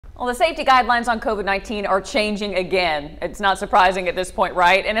Well, the safety guidelines on COVID-19 are changing again. It's not surprising at this point,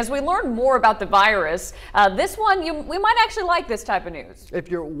 right? And as we learn more about the virus, we might actually like this type of news.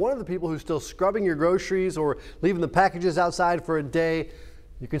 If you're one of the people who's still scrubbing your groceries or leaving the packages outside for a day,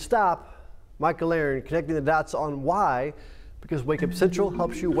 you can stop. Michael Aaron connecting the dots on why, because Wake Up Central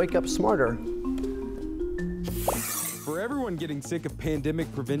helps you wake up smarter. For everyone getting sick of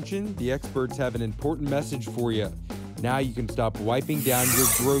pandemic prevention, the experts have an important message for you. Now you can stop wiping down your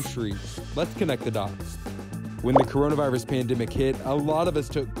groceries. Let's connect the dots. When the coronavirus pandemic hit, a lot of us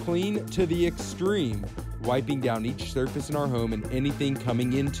took clean to the extreme, wiping down each surface in our home and anything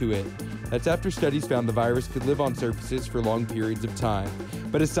coming into it. That's after studies found the virus could live on surfaces for long periods of time.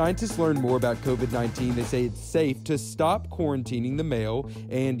 But as scientists learn more about COVID-19, they say it's safe to stop quarantining the mail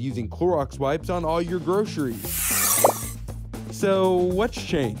and using Clorox wipes on all your groceries. So what's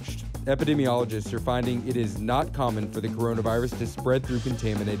changed? Epidemiologists are finding it is not common for the coronavirus to spread through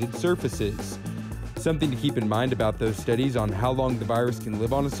contaminated surfaces. Something to keep in mind about those studies on how long the virus can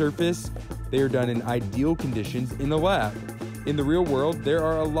live on a surface: they are done in ideal conditions in the lab. In the real world, there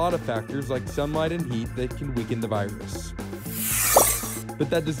are a lot of factors like sunlight and heat that can weaken the virus. But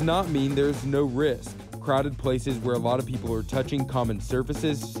that does not mean there's no risk. Crowded places where a lot of people are touching common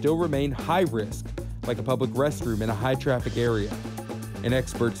surfaces still remain high risk, like a public restroom in a high-traffic area. And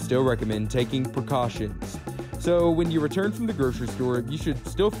experts still recommend taking precautions. So when you return from the grocery store, you should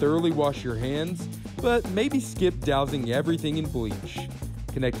still thoroughly wash your hands, but maybe skip dousing everything in bleach.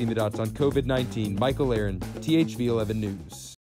 Connecting the dots on COVID-19, Michael Aaron, THV 11 News.